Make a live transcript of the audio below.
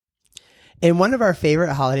In one of our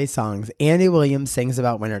favorite holiday songs, Andy Williams sings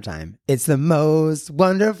about wintertime. It's the most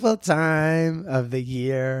wonderful time of the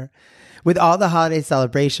year. With all the holiday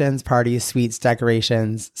celebrations, parties, sweets,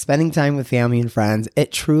 decorations, spending time with family and friends,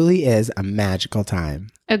 it truly is a magical time.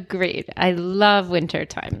 Agreed. I love winter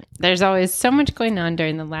time. There's always so much going on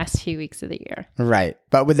during the last few weeks of the year. Right.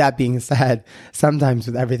 But with that being said, sometimes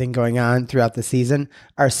with everything going on throughout the season,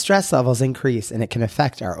 our stress levels increase and it can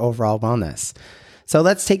affect our overall wellness. So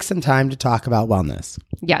let's take some time to talk about wellness.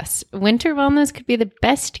 Yes, winter wellness could be the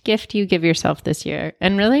best gift you give yourself this year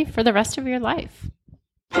and really for the rest of your life.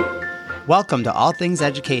 Welcome to All Things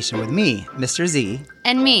Education with me, Mr. Z.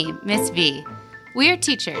 And me, Miss V. We are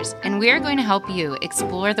teachers, and we are going to help you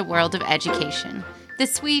explore the world of education. The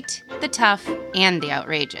sweet, the tough, and the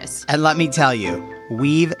outrageous. And let me tell you,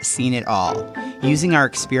 we've seen it all. Using our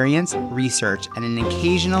experience, research, and an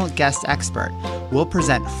occasional guest expert, we'll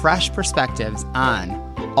present fresh perspectives on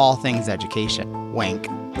all things education. Wink.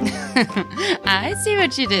 I see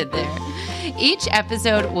what you did there. Each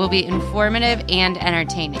episode will be informative and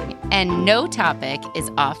entertaining, and no topic is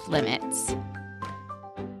off limits.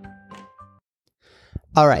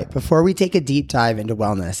 All right, before we take a deep dive into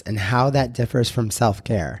wellness and how that differs from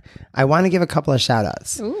self-care, I want to give a couple of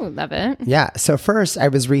shout-outs. Ooh, love it. Yeah, so first, I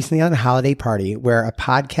was recently at a holiday party where a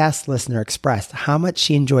podcast listener expressed how much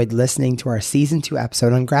she enjoyed listening to our Season 2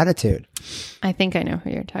 episode on gratitude. I think I know who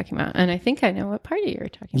you're talking about, and I think I know what party you're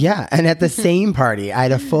talking about. Yeah, and at the same party, I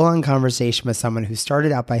had a full-on conversation with someone who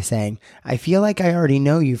started out by saying, I feel like I already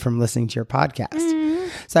know you from listening to your podcast.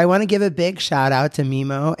 So I want to give a big shout-out to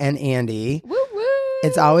Mimo and Andy. Woo!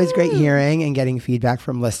 It's always great hearing and getting feedback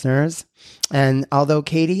from listeners. And although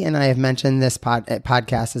Katie and I have mentioned this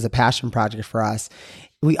podcast as a passion project for us,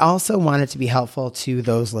 we also want it to be helpful to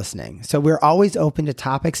those listening. So we're always open to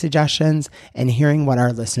topic suggestions and hearing what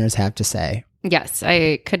our listeners have to say. Yes,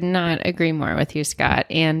 I could not agree more with you, Scott.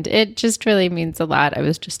 And it just really means a lot. I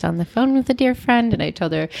was just on the phone with a dear friend and I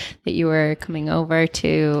told her that you were coming over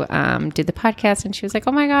to do the podcast. And she was like,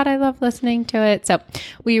 oh my God, I love listening to it. So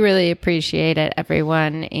we really appreciate it,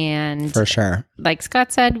 everyone. And for sure, like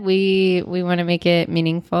Scott said, we want to make it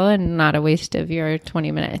meaningful and not a waste of your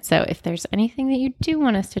 20 minutes. So if there's anything that you do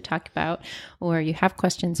want us to talk about or you have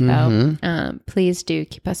questions about, please do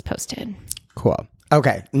keep us posted. Cool.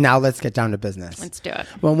 Okay, now let's get down to business. Let's do it.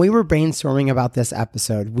 When we were brainstorming about this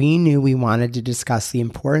episode, we knew we wanted to discuss the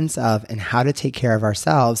importance of and how to take care of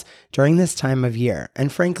ourselves during this time of year, and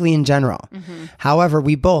frankly, in general. However,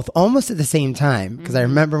 we both, almost at the same time, because I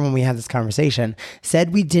remember when we had this conversation,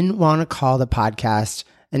 said we didn't want to call the podcast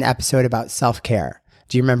an episode about self-care.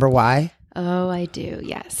 Do you remember why? Oh, I do.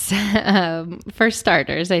 Yes. For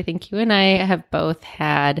starters, I think you and I have both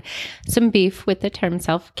had some beef with the term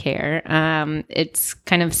self-care. It's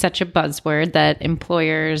kind of such a buzzword that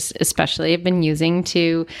employers especially have been using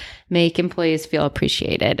to make employees feel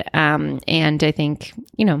appreciated. And I think,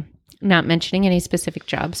 not mentioning any specific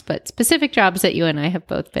jobs, but specific jobs that you and I have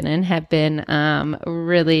both been in have been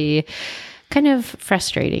really kind of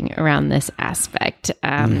frustrating around this aspect.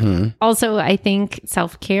 Also, I think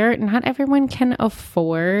self-care, not everyone can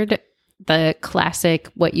afford the classic,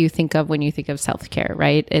 what you think of when you think of self-care,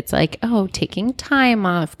 right? It's like, oh, taking time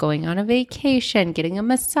off, going on a vacation, getting a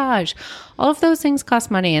massage. All of those things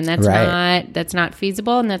cost money, and that's not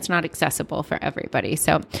feasible and that's not accessible for everybody.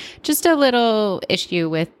 So just a little issue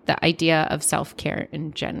with the idea of self-care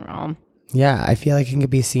in general. Yeah, I feel like it can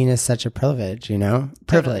be seen as such a privilege, Privilege.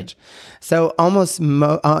 Totally. So almost,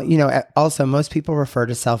 also most people refer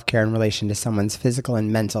to self-care in relation to someone's physical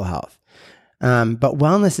and mental health. But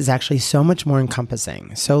wellness is actually so much more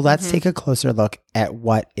encompassing. So let's take a closer look at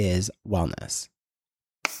what is wellness.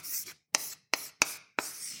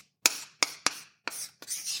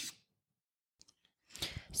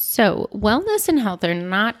 So wellness and health are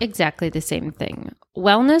not exactly the same thing.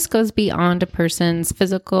 Wellness goes beyond a person's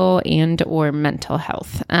physical and or mental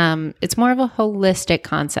health. It's more of a holistic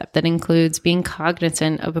concept that includes being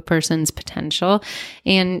cognizant of a person's potential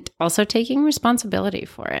and also taking responsibility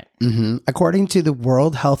for it. According to the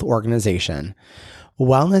World Health Organization,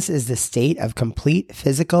 wellness is the state of complete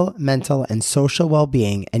physical, mental, and social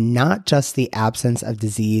well-being, and not just the absence of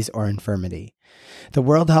disease or infirmity. The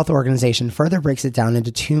World Health Organization further breaks it down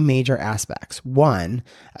into two major aspects. One,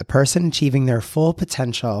 a person achieving their full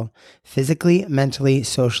potential physically, mentally,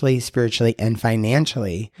 socially, spiritually, and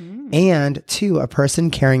financially. And two, a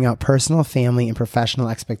person carrying out personal, family, and professional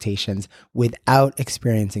expectations without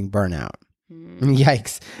experiencing burnout.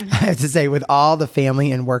 Yikes. I have to say, with all the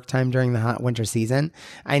family and work time during the hot winter season,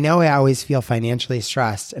 I know I always feel financially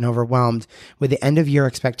stressed and overwhelmed with the end of year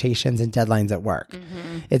expectations and deadlines at work.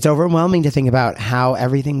 It's overwhelming to think about how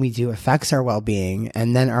everything we do affects our well-being,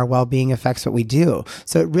 and then our well-being affects what we do.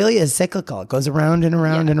 So it really is cyclical. It goes around and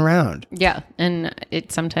around and around. Yeah. And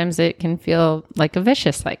sometimes it can feel like a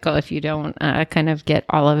vicious cycle if you don't kind of get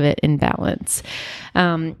all of it in balance.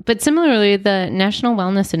 But similarly, the National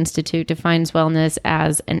Wellness Institute defines wellness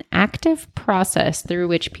as an active process through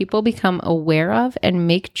which people become aware of and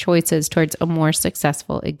make choices towards a more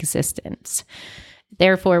successful existence.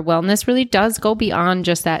 Therefore, wellness really does go beyond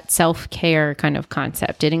just that self-care kind of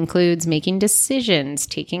concept. It includes making decisions,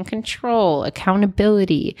 taking control,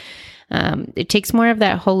 accountability. It takes more of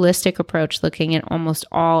that holistic approach, looking at almost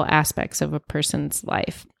all aspects of a person's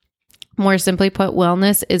life. More simply put,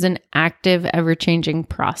 wellness is an active, ever-changing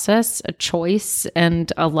process, a choice,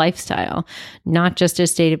 and a lifestyle, not just a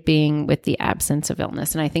state of being with the absence of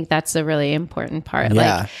illness. And I think that's the really important part.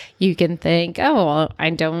 Yeah. Like, you can think, oh, well, I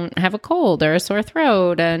don't have a cold or a sore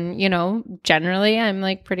throat. And, generally I'm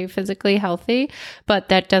like pretty physically healthy, but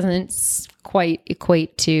that doesn't quite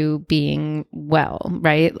equate to being well,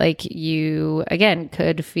 right? Like, you, again,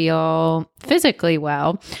 could feel physically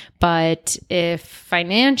well, but if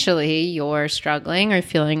financially you're struggling or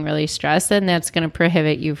feeling really stressed, then that's going to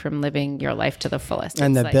prohibit you from living your life to the fullest.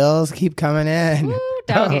 And the bills keep coming in. Woo,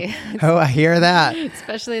 doggy. Oh, I hear that.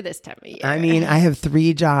 Especially this time of year. I mean, I have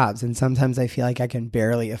 3 jobs, and sometimes I feel like I can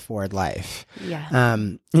barely afford life. Yeah.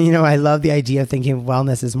 I love the idea of thinking of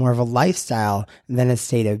wellness as more of a lifestyle than a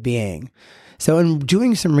state of being. So in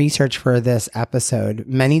doing some research for this episode,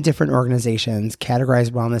 many different organizations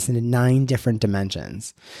categorize wellness into 9 different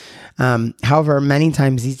dimensions. However, many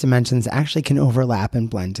times these dimensions actually can overlap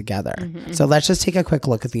and blend together. So let's just take a quick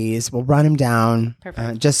look at these. We'll run them down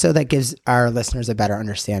just so that gives our listeners a better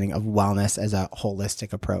understanding of wellness as a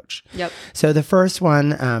holistic approach. Yep. So the first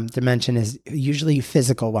one dimension is usually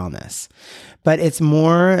physical wellness. But it's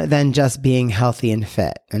more than just being healthy and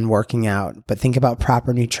fit and working out. But think about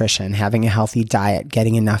proper nutrition, having a healthy diet,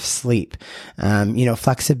 getting enough sleep,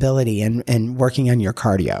 flexibility and working on your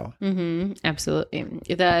cardio. Absolutely.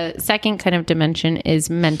 The second kind of dimension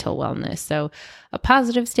is mental wellness. So a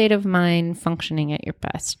positive state of mind, functioning at your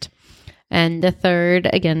best. And the third,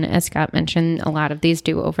 again, as Scott mentioned, a lot of these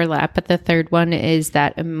do overlap, but the third one is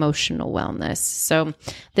that emotional wellness. So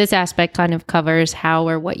this aspect kind of covers how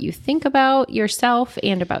or what you think about yourself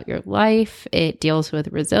and about your life. It deals with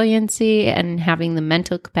resiliency and having the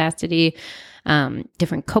mental capacity,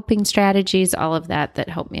 different coping strategies, all of that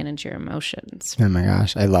help manage your emotions. Oh my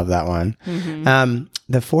gosh, I love that one.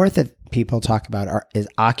 The fourth that people talk about is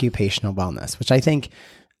occupational wellness, which I think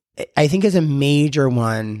is a major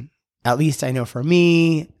one. At least I know for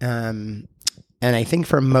me, and I think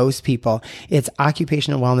for most people, it's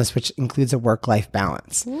occupational wellness, which includes a work-life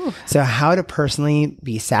balance. Ooh. So how to personally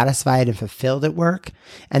be satisfied and fulfilled at work.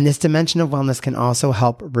 And this dimension of wellness can also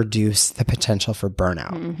help reduce the potential for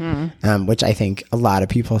burnout, which I think a lot of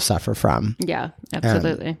people suffer from. Yeah,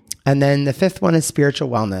 absolutely. And then the fifth one is spiritual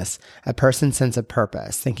wellness, a person's sense of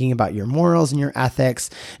purpose, thinking about your morals and your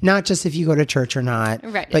ethics, not just if you go to church or not,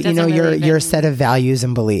 right. But your set of values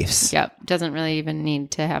and beliefs. Yep. Doesn't really even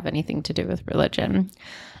need to have anything to do with religion.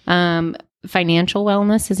 Financial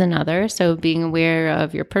wellness is another. So being aware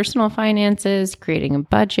of your personal finances, creating a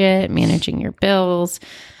budget, managing your bills,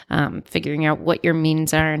 figuring out what your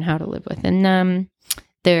means are and how to live within them.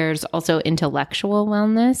 There's also intellectual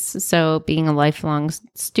wellness. So being a lifelong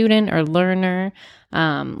student or learner,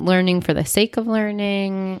 learning for the sake of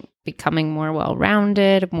learning, becoming more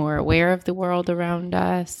well-rounded, more aware of the world around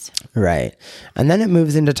us. Right. And then it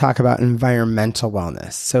moves into talk about environmental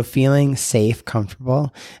wellness. So feeling safe,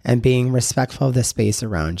 comfortable, and being respectful of the space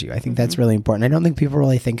around you. I think that's really important. I don't think people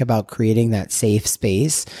really think about creating that safe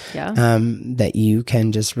space that you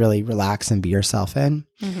can just really relax and be yourself in.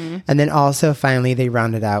 And then also finally, they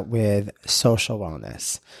round it out with social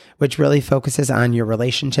wellness, which really focuses on your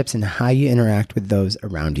relationships and how you interact with those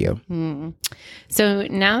around you. So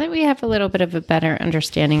now that we have a little bit of a better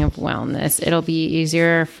understanding of wellness, it'll be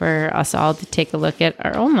easier for us all to take a look at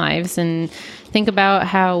our own lives and think about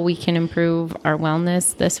how we can improve our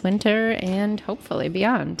wellness this winter and hopefully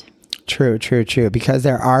beyond. True. Because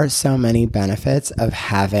there are so many benefits of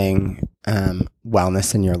having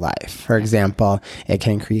wellness in your life. For example, it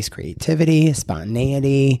can increase creativity,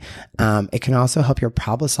 spontaneity. It can also help your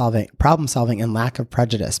problem solving and lack of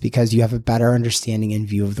prejudice because you have a better understanding and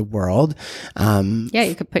view of the world.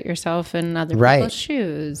 You could put yourself in other people's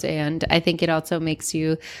shoes. And I think it also makes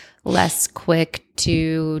you less quick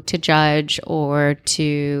to judge or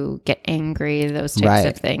to get angry, those types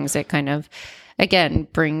of things. It kind of, again,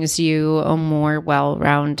 brings you a more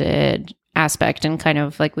well-rounded aspect and kind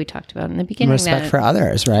of like we talked about in the beginning. Respect for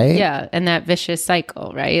others, right? Yeah. And that vicious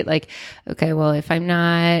cycle, right? Like, okay, well, if I'm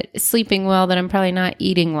not sleeping well, then I'm probably not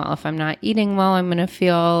eating well. If I'm not eating well, I'm going to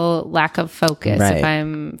feel lack of focus. Right. If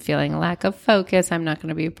I'm feeling a lack of focus, I'm not going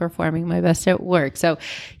to be performing my best at work. So,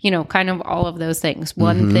 kind of all of those things.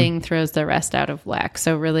 One thing throws the rest out of whack.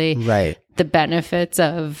 So really the benefits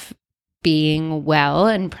of being well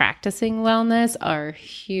and practicing wellness are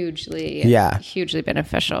hugely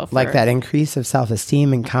beneficial. Like that increase of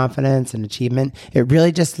self-esteem and confidence and achievement. It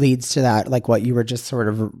really just leads to that, like what you were just sort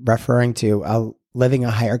of referring to, living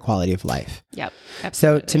a higher quality of life. Yep.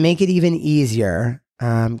 Absolutely. So to make it even easier,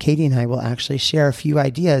 Katie and I will actually share a few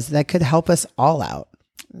ideas that could help us all out.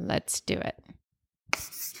 Let's do it.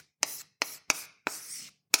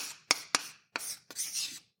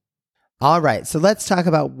 All right, so let's talk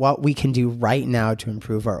about what we can do right now to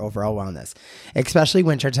improve our overall wellness, especially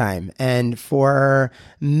wintertime. And for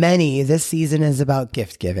many, this season is about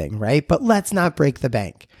gift giving, right? But let's not break the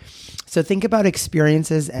bank. So think about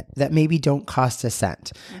experiences that maybe don't cost a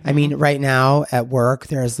cent. I mean, right now at work,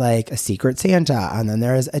 there's like a Secret Santa, and then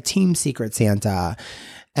there's a Team Secret Santa.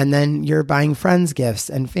 And then you're buying friends gifts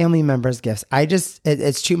and family members gifts.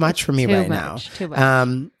 It's too much for me right now. Too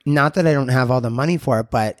much. Not that I don't have all the money for it,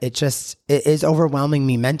 but it is overwhelming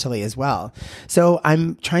me mentally as well. So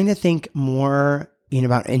I'm trying to think more,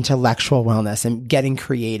 about intellectual wellness and getting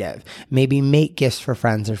creative. Maybe make gifts for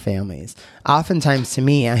friends or families. Oftentimes to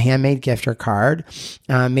me, a handmade gift or card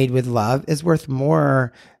made with love is worth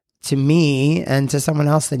more to me and to someone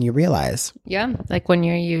else than you realize. Yeah. Like when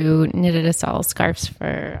you knitted us all scarves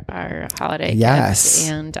for our holiday gifts,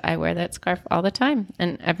 and I wear that scarf all the time.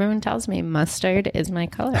 And everyone tells me mustard is my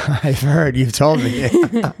color. I've heard. You've told me.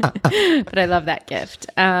 But I love that gift.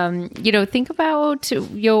 Think about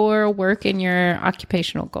your work and your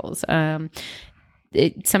occupational goals.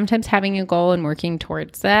 Sometimes having a goal and working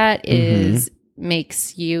towards that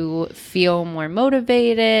makes you feel more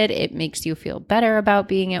motivated. It makes you feel better about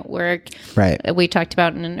being at work. Right. We talked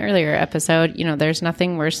about in an earlier episode, there's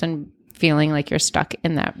nothing worse than feeling like you're stuck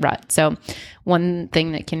in that rut. So one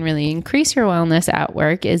thing that can really increase your wellness at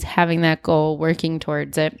work is having that goal, working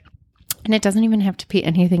towards it. And it doesn't even have to be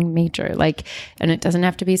anything major, and it doesn't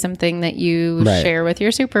have to be something that you share with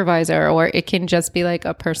your supervisor, or it can just be like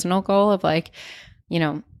a personal goal of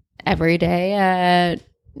every day at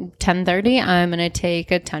 10:30, I'm going to take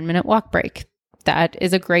a 10-minute walk break. That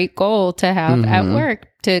is a great goal to have at work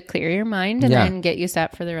to clear your mind and then get you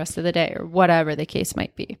set for the rest of the day or whatever the case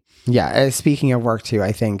might be. Yeah. Speaking of work too,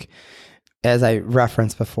 I think, as I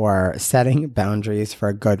referenced before, setting boundaries for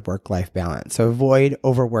a good work-life balance. So avoid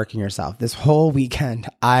overworking yourself. This whole weekend,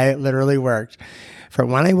 I literally worked from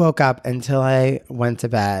when I woke up until I went to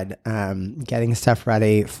bed, getting stuff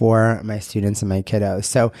ready for my students and my kiddos.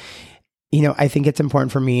 So I think it's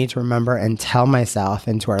important for me to remember and tell myself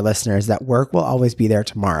and to our listeners that work will always be there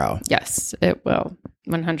tomorrow. Yes, it will.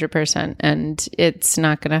 100%. And it's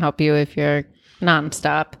not going to help you if you're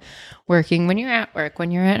nonstop working when you're at work,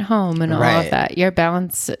 when you're at home and all of that. Your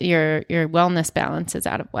balance, your wellness balance is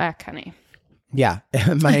out of whack, honey. Yeah,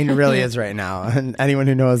 mine really is right now. And anyone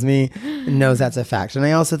who knows me knows that's a fact. And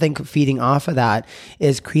I also think feeding off of that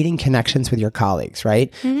is creating connections with your colleagues,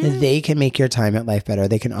 right? They can make your time at life better.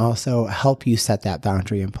 They can also help you set that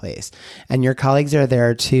boundary in place. And your colleagues are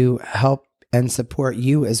there to help and support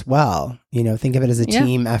you as well. Think of it as a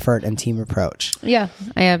team effort and team approach. Yeah,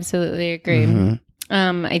 I absolutely agree.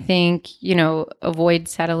 I think, avoid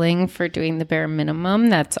settling for doing the bare minimum.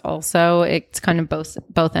 That's also, it's kind of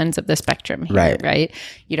both ends of the spectrum here, right?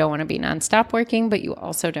 You don't want to be nonstop working, but you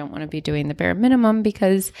also don't want to be doing the bare minimum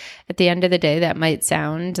because at the end of the day, that might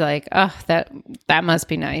sound like, oh, that must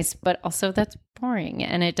be nice, but also that's boring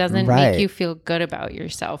and it doesn't make you feel good about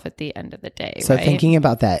yourself at the end of the day. So thinking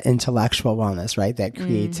about that intellectual wellness, right? That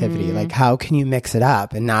creativity, like how can you mix it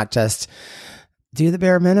up and not just do the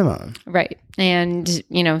bare minimum. Right. And,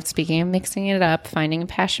 speaking of mixing it up, finding a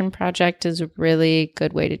passion project is a really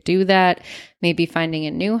good way to do that. Maybe finding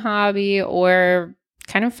a new hobby or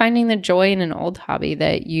kind of finding the joy in an old hobby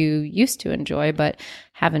that you used to enjoy but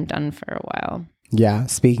haven't done for a while. Yeah.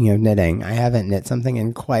 Speaking of knitting, I haven't knit something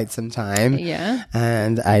in quite some time. Yeah.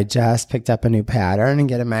 And I just picked up a new pattern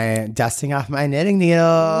and dusting off my knitting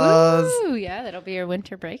needles. Woo! Yeah, that'll be your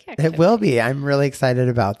winter break activity. It will be. I'm really excited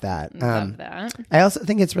about that. Love that. I also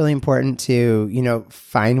think it's really important to,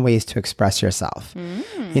 find ways to express yourself.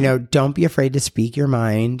 Don't be afraid to speak your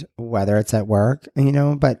mind, whether it's at work,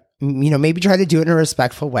 but, maybe try to do it in a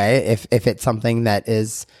respectful way if it's something that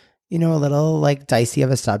is, a little like dicey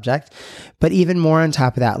of a subject. But even more on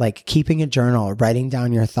top of that, like keeping a journal, writing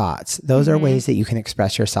down your thoughts, those are ways that you can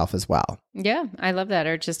express yourself as well. Yeah, I love that.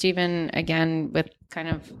 Or just even, again, with kind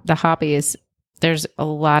of the hobbies, there's a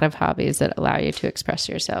lot of hobbies that allow you to express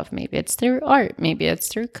yourself. Maybe it's through art. Maybe it's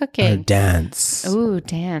through cooking. Or dance. Ooh,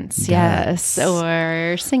 dance. Yes.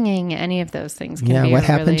 Or singing. Any of those things can be what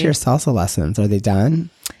happened to your salsa lessons? Are they done?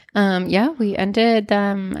 Yeah, we ended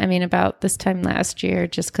them, about this time last year,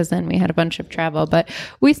 just because then we had a bunch of travel, but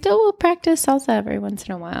we still will practice salsa every once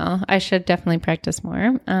in a while. I should definitely practice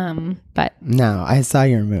more. But no, I saw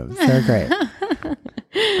your moves. They're great.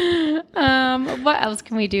 What else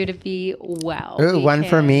can we do to be well? Ooh, one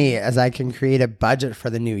for me, as I can create a budget for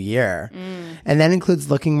the new year. And that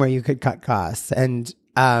includes looking where you could cut costs. And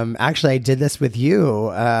actually, I did this with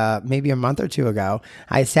you maybe a month or two ago.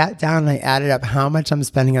 I sat down and I added up how much I'm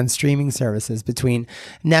spending on streaming services between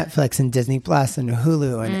Netflix and Disney Plus and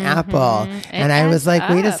Hulu and Apple. And I was like,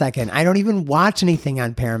 wait a second, I don't even watch anything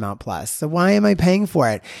on Paramount Plus. So why am I paying for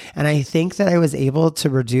it? And I think that I was able to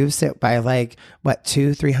reduce it by like,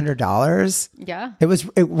 $200-$300? Yeah.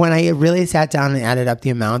 When I really sat down and added up the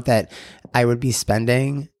amount that I would be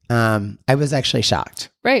spending, I was actually shocked.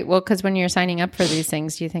 Right. Well, because when you're signing up for these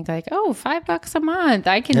things, you think like, oh, $5 a month,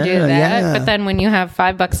 I can do that. Yeah. But then when you have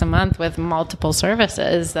 $5 a month with multiple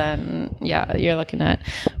services, then you're looking at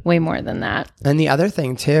way more than that. And the other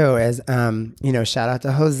thing too is, shout out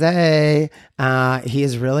to Jose. He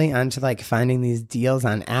is really onto like finding these deals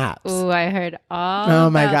on apps. Ooh, I heard all. Oh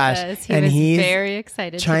my gosh! This. He was he's very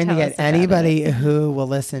excited. Trying to get anybody who will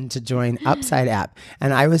listen to join Upside app,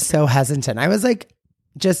 and I was so hesitant. I was like,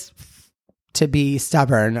 just to be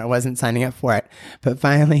stubborn, I wasn't signing up for it. But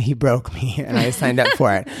finally he broke me and I signed up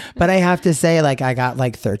for it. But I have to say, like, I got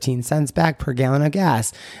like 13 cents back per gallon of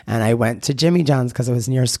gas. And I went to Jimmy John's because I was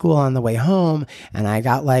near school on the way home. And I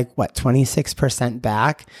got like, 26%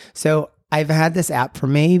 back. So I've had this app for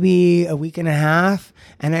maybe a week and a half,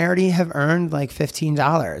 and I already have earned like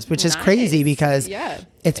 $15, which is crazy because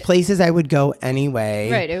it's places I would go anyway.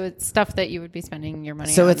 Right. It was stuff that you would be spending your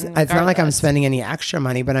money so on. It's not like I'm spending any extra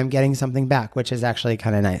money, but I'm getting something back, which is actually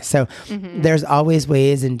kind of nice. So there's always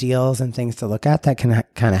ways and deals and things to look at that can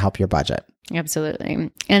kind of help your budget. Absolutely.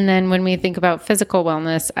 And then when we think about physical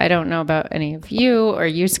wellness, I don't know about any of you or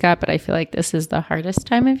you, Scott, but I feel like this is the hardest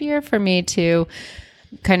time of year for me to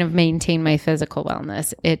kind of maintain my physical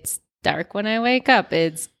wellness. It's dark when I wake up.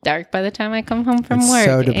 It's dark by the time I come home from work.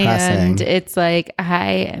 So depressing. And it's like,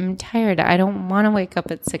 I am tired. I don't want to wake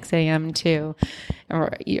up at 6 a.m.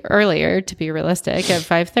 or earlier, to be realistic, at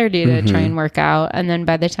 5:30 to try and work out. And then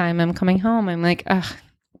by the time I'm coming home, I'm like, ugh.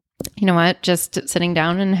 You know what? Just sitting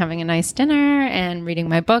down and having a nice dinner and reading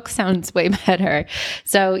my book sounds way better.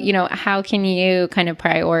 So, how can you kind of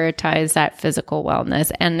prioritize that physical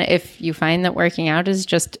wellness? And if you find that working out is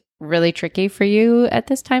just really tricky for you at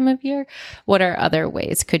this time of year, what are other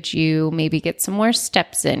ways? Could you maybe get some more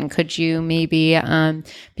steps in? Could you maybe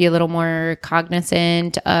be a little more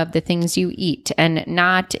cognizant of the things you eat, and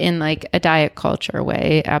not in like a diet culture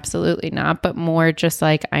way? Absolutely not. But more just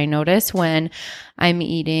like, I notice when I'm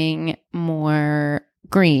eating more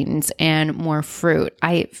greens and more fruit,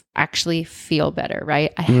 I actually feel better,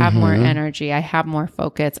 right? I have more energy. I have more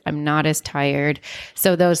focus. I'm not as tired.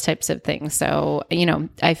 So those types of things. So,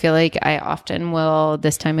 I feel like I often will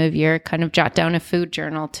this time of year kind of jot down a food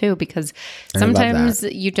journal too, because sometimes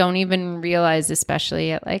you don't even realize,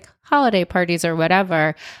 especially at like holiday parties or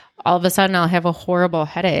whatever, all of a sudden I'll have a horrible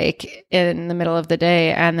headache in the middle of the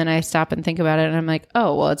day. And then I stop and think about it and I'm like,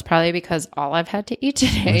 oh, well, it's probably because all I've had to eat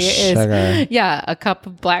today is a cup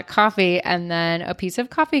of black coffee and then a piece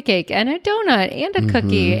of coffee cake and a donut and a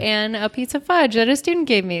cookie and a piece of fudge that a student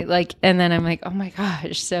gave me. And then I'm like, oh my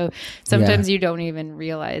gosh. So sometimes you don't even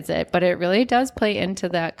realize it, but it really does play into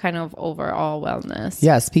that kind of overall wellness.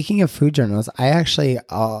 Yeah. Speaking of food journals, I actually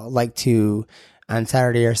like to, on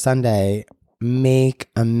Saturday or Sunday, make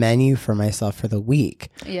a menu for myself for the week.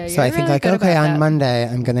 Yeah, so I think really like, okay, on Monday,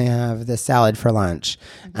 I'm going to have this salad for lunch.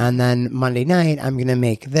 And then Monday night, I'm going to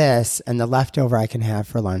make this, and the leftover I can have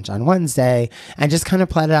for lunch on Wednesday, and just kind of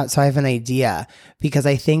plan it out so I have an idea. Because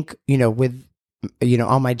I think, with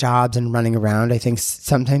all my jobs and running around, I think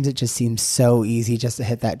sometimes it just seems so easy just to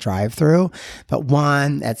hit that drive through. But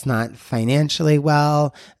one, that's not financially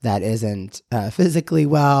well, that isn't physically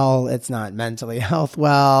well, it's not mentally health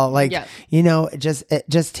well. Like,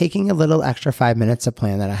 just taking a little extra 5 minutes to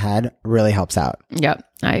plan that ahead really helps out. Yep,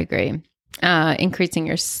 I agree. Increasing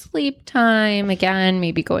your sleep time, again,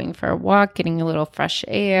 maybe going for a walk, getting a little fresh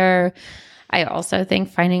air. I also think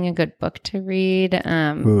finding a good book to read.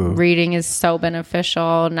 Reading is so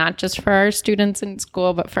beneficial, not just for our students in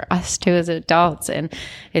school, but for us too as adults. And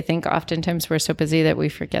I think oftentimes we're so busy that we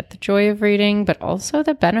forget the joy of reading, but also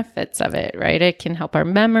the benefits of it, right? It can help our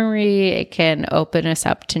memory. It can open us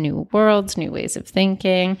up to new worlds, new ways of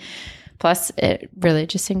thinking. Plus, it really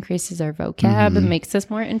just increases our vocab and makes us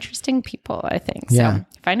more interesting people, I think. So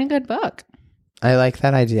find a good book. I like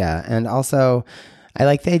that idea. And also, I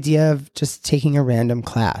like the idea of just taking a random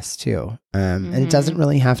class too. And it doesn't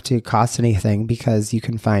really have to cost anything because you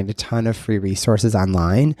can find a ton of free resources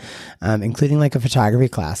online, including like a photography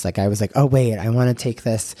class. Like I was like, oh wait, I want to take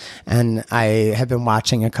this. And I have been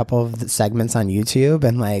watching a couple of the segments on YouTube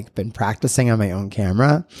and like been practicing on my own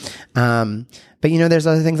camera. But there's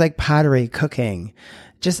other things like pottery, cooking,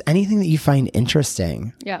 just anything that you find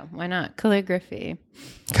interesting. Yeah, why not? Calligraphy.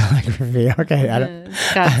 Okay.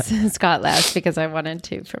 Scott laughed because I wanted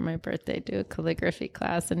to, for my birthday, do a calligraphy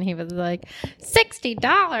class. And he was like,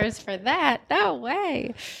 $60 for that? No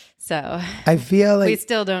way. So I feel like we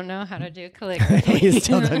still don't know how to do calligraphy. We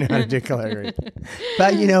still don't know how to do calligraphy.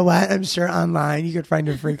 But you know what? I'm sure online you could find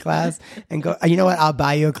a free class and go, you know what? I'll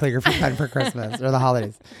buy you a calligraphy pen for Christmas or the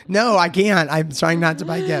holidays. No, I can't. I'm trying not to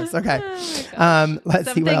buy gifts. Okay.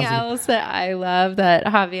 Let's see what else. Something else that I love that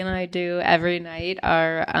Javi and I do every night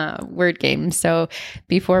are word games. So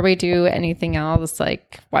before we do anything else,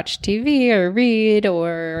 like watch TV or read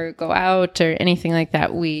or go out or anything like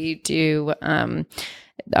that, we do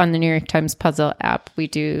on the New York Times puzzle app, we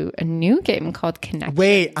do a new game called Connections.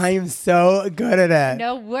 Wait, I am so good at it.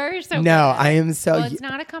 No, we're so good. No, I am so... Well, it's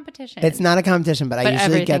not a competition. It's not a competition, but I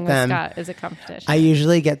usually get them... Scott is a competition. I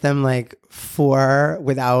usually get them like 4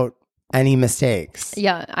 without any mistakes.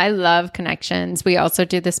 Yeah, I love Connections. We also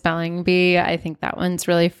do the spelling bee. I think that one's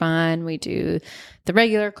really fun. We do the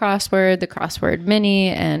regular crossword, the crossword mini,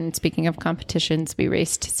 and speaking of competitions, we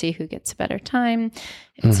race to see who gets a better time.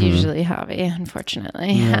 It's usually Javi,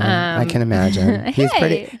 unfortunately. Yeah, I can imagine. He's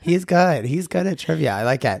good. He's good at trivia. I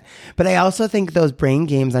like it. But I also think those brain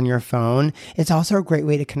games on your phone, it's also a great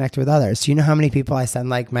way to connect with others. Do you know how many people I send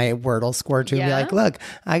like my Wordle score to? Be like, look,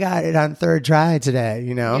 I got it on 3rd try today,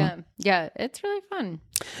 Yeah, it's really fun.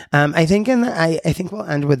 I think I think we'll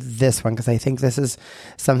end with this one because I think this is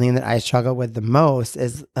something that I struggle with the most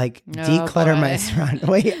is like declutter my surroundings.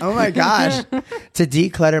 Wait, oh my gosh. To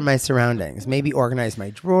declutter my surroundings, maybe organize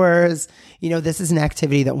my drawers. This is an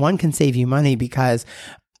activity that one can save you money because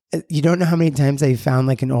you don't know how many times I found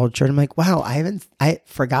like an old shirt. I'm like, wow, I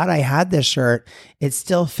forgot I had this shirt. It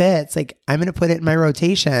still fits. Like I'm going to put it in my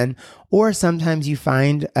rotation. Or sometimes you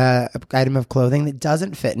find an item of clothing that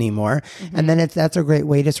doesn't fit anymore. And then that's a great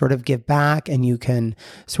way to sort of give back and you can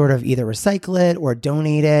sort of either recycle it or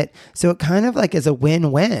donate it. So it kind of like is a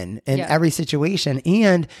win-win in every situation.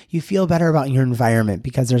 And you feel better about your environment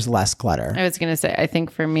because there's less clutter. I was going to say, I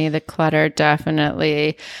think for me, the clutter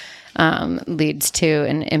definitely leads to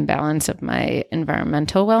an imbalance of my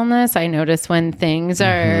environmental wellness. I notice when things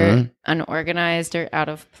are unorganized or out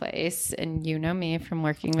of place, and you know me from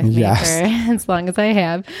working with me for as long as I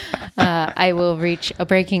have, I will reach a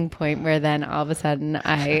breaking point where then all of a sudden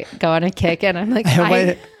I go on a kick and I'm like,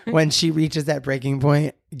 when she reaches that breaking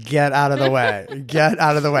point, get out of the way. Get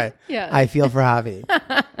out of the way. Yeah. I feel for Javi.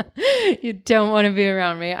 You don't want to be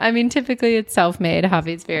around me. I mean, typically it's self-made.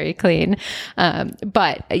 Javi's very clean.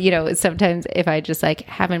 But, sometimes if I just like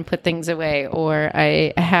haven't put things away or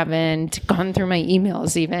I haven't gone through my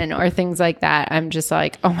emails even or things like that, I'm just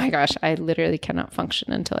like, oh my gosh, I literally cannot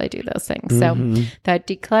function until I do those things. So that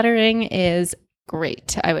decluttering is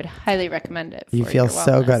great. I would highly recommend it. You feel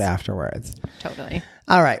so good afterwards. Totally.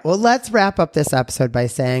 All right. Well, let's wrap up this episode by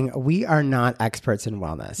saying we are not experts in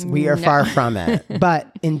wellness. We are far from it.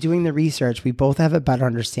 But in doing the research, we both have a better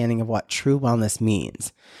understanding of what true wellness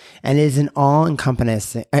means. And it is it's all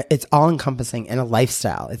encompassing in a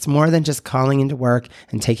lifestyle. It's more than just calling into work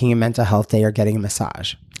and taking a mental health day or getting a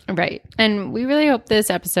massage. Right. And we really hope this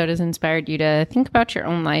episode has inspired you to think about your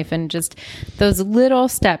own life and just those little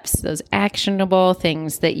steps, those actionable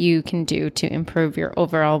things that you can do to improve your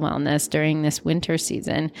overall wellness during this winter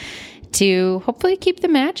season to hopefully keep the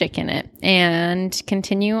magic in it and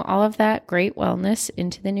continue all of that great wellness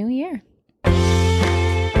into the new year.